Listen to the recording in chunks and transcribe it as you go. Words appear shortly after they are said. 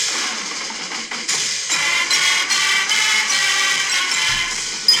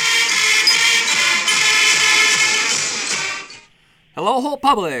Hello, Holt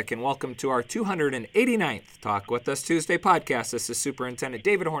Public, and welcome to our 289th Talk With Us Tuesday podcast. This is Superintendent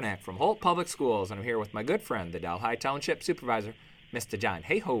David Hornak from Holt Public Schools, and I'm here with my good friend, the Delhi Township Supervisor, Mr. John.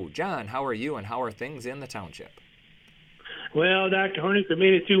 Hey ho, John, how are you, and how are things in the township? Well, Dr. Hornak, we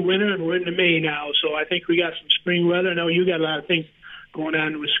made it through winter, and we're into May now, so I think we got some spring weather. I know you got a lot of things going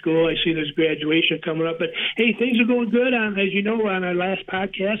on with school. I see there's graduation coming up. But, hey, things are going good. As you know, on our last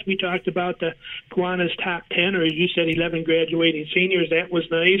podcast, we talked about the Kiwanis top 10, or as you said, 11 graduating seniors. That was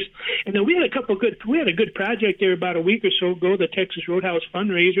nice. And then we had a good project there about a week or so ago, the Texas Roadhouse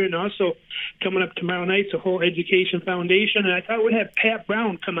fundraiser, and also coming up tomorrow night, the Holt Education Foundation. And I thought we'd have Pat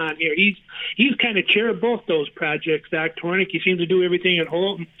Brown come on here. He's kind of chair of both those projects, Dr. Hornak. He seems to do everything at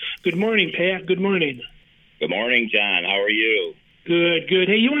Holt. Good morning, Pat. Good morning. Good morning, John. How are you? Good.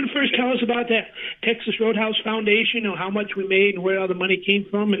 Hey, you want to first tell us about that Texas Roadhouse Foundation, how much we made and where all the money came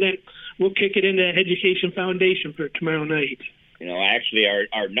from, and then we'll kick it into Education Foundation for tomorrow night. You know, actually,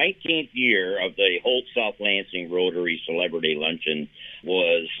 our 19th year of the Holt South Lansing Rotary Celebrity Luncheon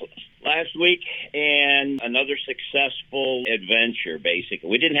was last week, and another successful adventure, basically.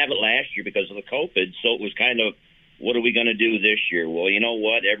 We didn't have it last year because of the COVID, so it was kind of, what are we going to do this year? Well, you know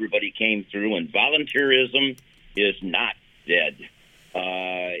what? Everybody came through, and volunteerism is not dead.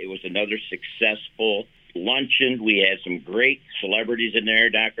 It was another successful luncheon. We had some great celebrities in there.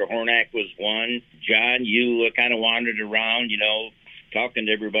 Dr. Hornak was one. John, you kind of wandered around, talking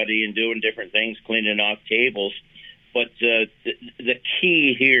to everybody and doing different things, cleaning off tables. But the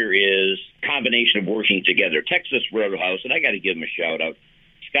key here is combination of working together. Texas Roadhouse, and I got to give him a shout out.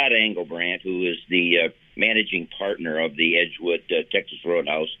 Scott Engelbrandt, who is the managing partner of the Edgewood Texas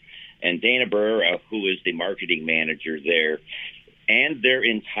Roadhouse, and Dana Burr, who is the marketing manager there, and their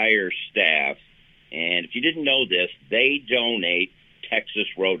entire staff. And if you didn't know this, they donate Texas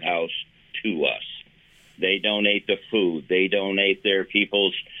Roadhouse to us. They donate the food. They donate their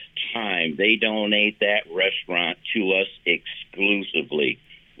people's time. They donate that restaurant to us exclusively,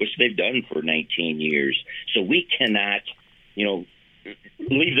 which they've done for 19 years. So we cannot,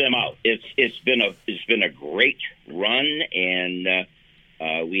 leave them out. It's been a great run, and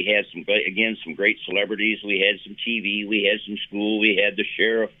we had some great celebrities. We had some TV. We had some school. We had the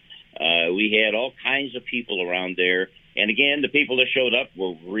sheriff. We had all kinds of people around there. And again, the people that showed up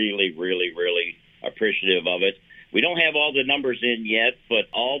were really, really, really appreciative of it. We don't have all the numbers in yet, but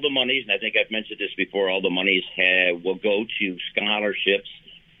all the monies, and I think I've mentioned this before, all the monies will go to scholarships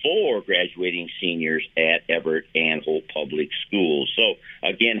for graduating seniors at Everett and Holt Public Schools. So,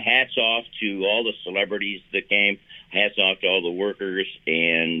 again, hats off to all the celebrities that came. Hats off to all the workers.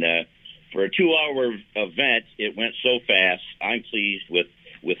 And for a 2-hour event, it went so fast. I'm pleased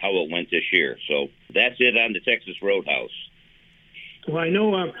with how it went this year. So that's it on the Texas Roadhouse. Well, I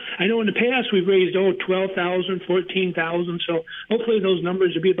know in the past we've raised, $12,000, $14,000. So hopefully those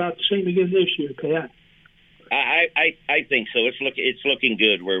numbers will be about the same again this year, Pat. I think so. It's looking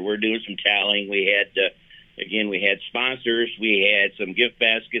good. We're doing some tallying. We had sponsors. We had some gift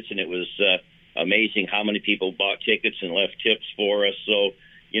baskets, and it was amazing how many people bought tickets and left tips for us. So,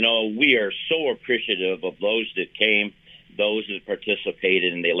 we are so appreciative of those that came, those that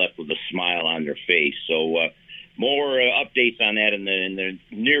participated, and they left with a smile on their face. So more updates on that in the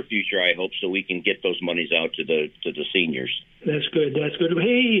near future, I hope, so we can get those monies out to the seniors. That's good.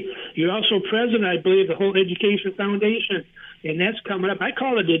 Hey, you're also president, I believe, the Holt Education Foundation, and that's coming up. I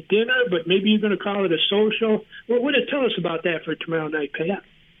call it a dinner, but maybe you're going to call it a social. What tell us about that for tomorrow night, Pat?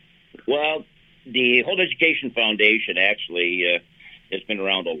 Well, the Holt Education Foundation actually has been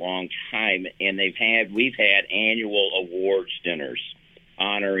around a long time, and we've had annual awards dinners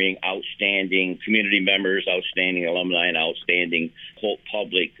honoring outstanding community members, outstanding alumni, and outstanding Holt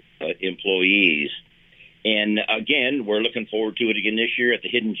Public employees. And again, we're looking forward to it again this year at the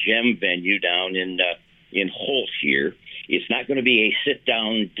Hidden Gem venue down in Holt here. It's not going to be a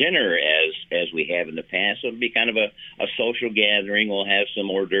sit-down dinner as we have in the past. It'll be kind of a social gathering. We'll have some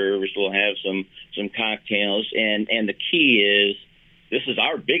hors d'oeuvres. We'll have some cocktails. And the key is, this is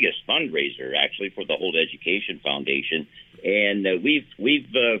our biggest fundraiser, actually, for the Holt Education Foundation. And we've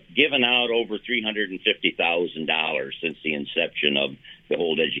given out over $350,000 since the inception of the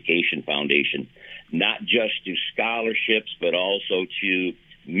Holt Education Foundation, not just to scholarships, but also to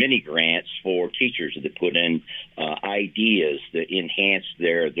mini grants for teachers that put in ideas that enhance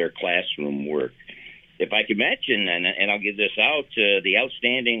their classroom work. If I could mention, and I'll give this out, the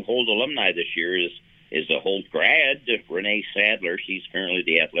outstanding Holt alumni this year is a Holt grad, Renee Sadler. She's currently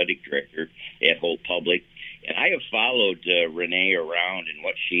the athletic director at Holt Public. And I have followed Renee around in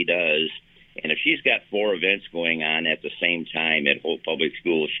what she does. And if she's got 4 events going on at the same time at Holt Public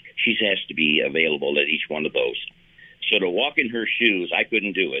Schools, she has to be available at each one of those. So to walk in her shoes, I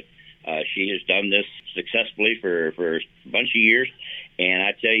couldn't do it. She has done this successfully for a bunch of years, and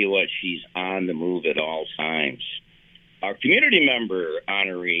I tell you what, she's on the move at all times. Our community member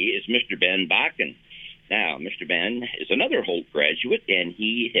honoree is Mr. Ben Bakken. Now, Mr. Ben is another Holt graduate, and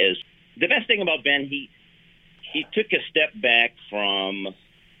he has the best thing about Ben. He took a step back from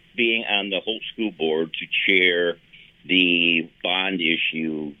being on the Holt School Board to chair the bond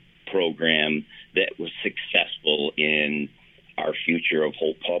issue program that was successful in our future of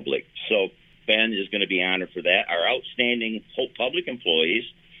Holt Public. So Ben is going to be honored for that. Our outstanding Holt Public employees,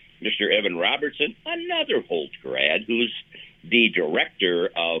 Mr. Evan Robertson, another Holt grad, who's the director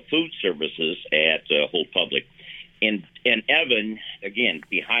of food services at Holt Public. And Evan, again,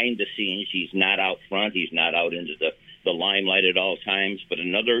 behind the scenes, he's not out front, he's not out into the limelight at all times, but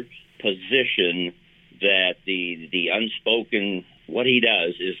another position that the unspoken, what he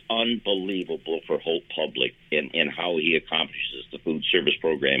does is unbelievable for Holt Public and how he accomplishes the food service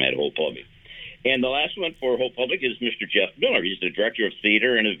program at Holt Public. And the last one for Holt Public is Mr. Jeff Miller. He's the director of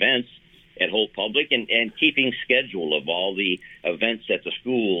theater and events at Holt Public and keeping schedule of all the events at the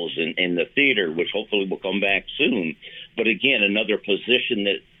schools and the theater, which hopefully will come back soon. But again, another position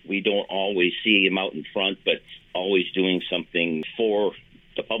that we don't always see him out in front, but always doing something for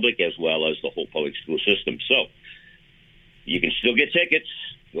the public as well as the Holt Public school system. So you can still get tickets.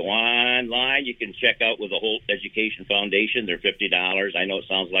 Go online. You can check out with the Holt Education Foundation. They're $50. I know it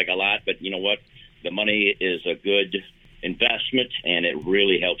sounds like a lot, but you know what? The money is a good investment, and it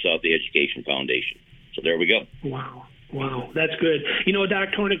really helps out the Education Foundation. So there we go. Wow, that's good. You know,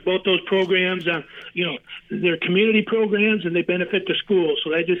 Dr. Hornick, both those programs, they're community programs, and they benefit the schools.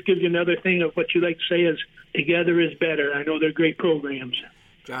 So that just gives you another thing of what you like to say is together is better. I know they're great programs.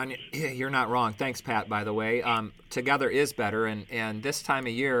 John, you're not wrong. Thanks, Pat, by the way. Together is better, and this time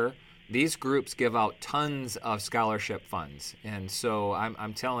of year, these groups give out tons of scholarship funds. And so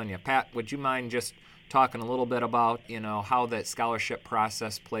I'm telling you, Pat, would you mind just talking a little bit about, how that scholarship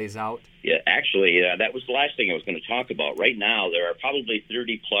process plays out? Yeah, actually, that was the last thing I was going to talk about. Right now, there are probably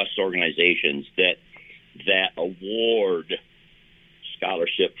 30-plus organizations that award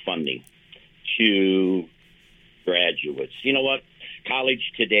scholarship funding to graduates. You know what?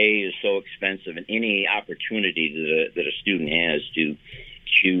 College today is so expensive, and any opportunity that a student has to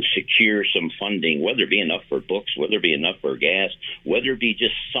secure some funding, whether it be enough for books, whether it be enough for gas, whether it be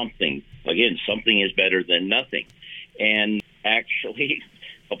just something. Again, something is better than nothing. And actually,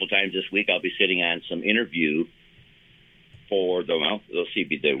 a couple times this week, I'll be sitting on some interview for we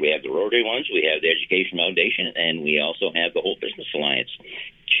have the Rotary Luncheon, we have the Education Foundation, and we also have the Holt Business Alliance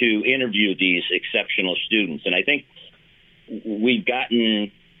to interview these exceptional students. And I think we've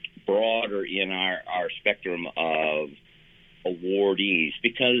gotten broader in our spectrum of awardees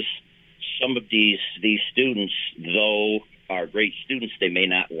because some of these students, though are great students, they may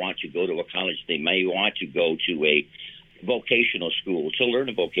not want to go to a college. They may want to go to a vocational school to learn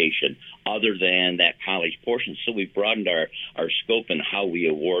a vocation other than that college portion. So we've broadened our scope and how we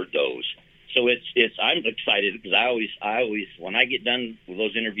award those. So I'm excited because I always when I get done with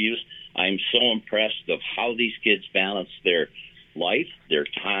those interviews, I'm so impressed of how these kids balance their life, their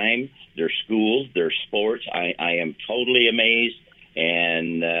time, their schools, their sports. I am totally amazed,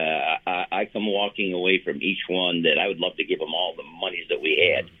 and I come walking away from each one that I would love to give them all the monies that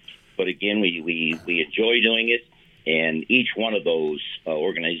we had. But again, we enjoy doing it, and each one of those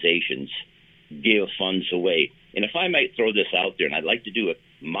organizations give funds away. And if I might throw this out there, and I'd like to do it,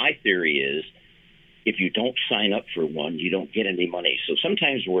 my theory is if you don't sign up for one, you don't get any money. So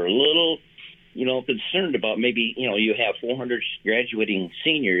sometimes we're a little concerned about maybe, you have 400 graduating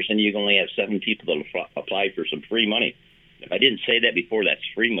seniors and you only have 7 people that apply for some free money. If I didn't say that before, that's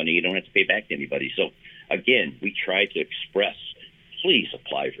free money. You don't have to pay back to anybody. So, again, we try to express, please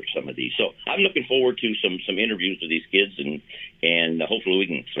apply for some of these. So I'm looking forward to some interviews with these kids, and hopefully we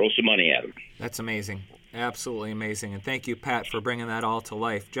can throw some money at them. That's amazing. Absolutely amazing. And thank you, Pat, for bringing that all to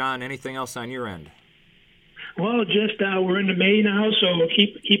life. John, anything else on your end? Well, just we're into May now, so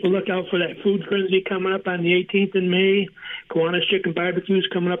keep a lookout for that food frenzy coming up on the 18th in May. Kiwanis Chicken Barbecue's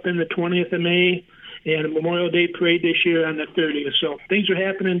coming up on the 20th of May, and a Memorial Day parade this year on the 30th. So things are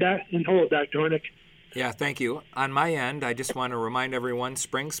happening in Holt, Dr. Hornick. Yeah, thank you. On my end, I just want to remind everyone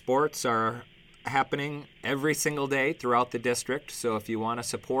spring sports are happening every single day throughout the district. So if you want to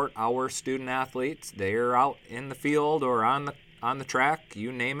support our student athletes, they're out in the field or on the track,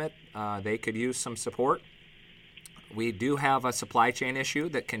 you name it, they could use some support. We do have a supply chain issue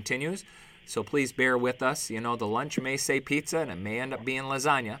that continues, so please bear with us. The lunch may say pizza and it may end up being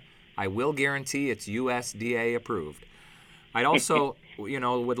lasagna. I will guarantee it's USDA approved. I'd also,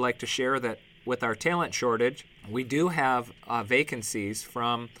 would like to share that with our talent shortage, we do have vacancies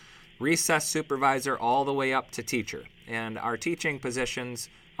from recess supervisor all the way up to teacher. And our teaching positions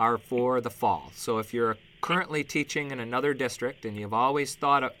are for the fall. So if you're currently teaching in another district and you've always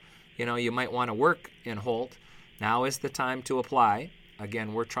thought, you might want to work in Holt, now is the time to apply.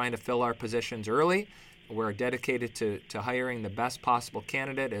 Again, we're trying to fill our positions early. We're dedicated to hiring the best possible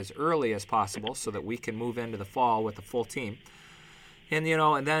candidate as early as possible so that we can move into the fall with a full team. And,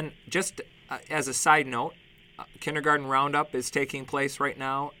 and then just as a side note, kindergarten roundup is taking place right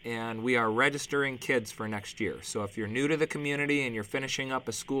now, and we are registering kids for next year. So if you're new to the community and you're finishing up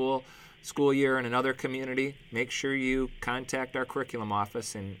a school year in another community, make sure you contact our curriculum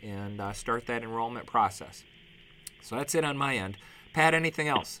office and start that enrollment process. So that's it on my end. Pat, anything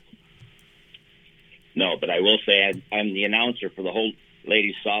else? No, but I will say I'm the announcer for the Holt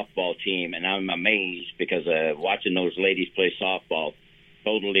ladies softball team, and I'm amazed because watching those ladies play softball,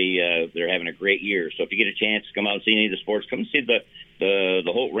 totally they're having a great year. So if you get a chance to come out and see any of the sports, come see the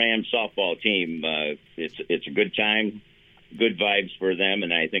Holt Rams softball team. It's a good time, good vibes for them,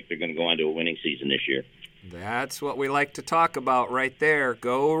 and I think they're going to go on to a winning season this year. That's what we like to talk about right there.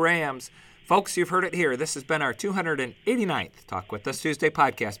 Go Rams. Folks, you've heard it here. This has been our 289th Talk With Us Tuesday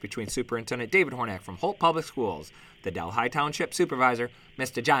podcast between Superintendent David Hornak from Holt Public Schools, the Delhi Township Supervisor,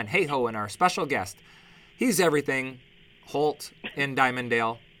 Mr. John Hey Holt, and our special guest. He's everything Holt in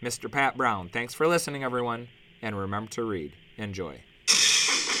Diamonddale, Mr. Pat Brown. Thanks for listening, everyone, and remember to read. Enjoy.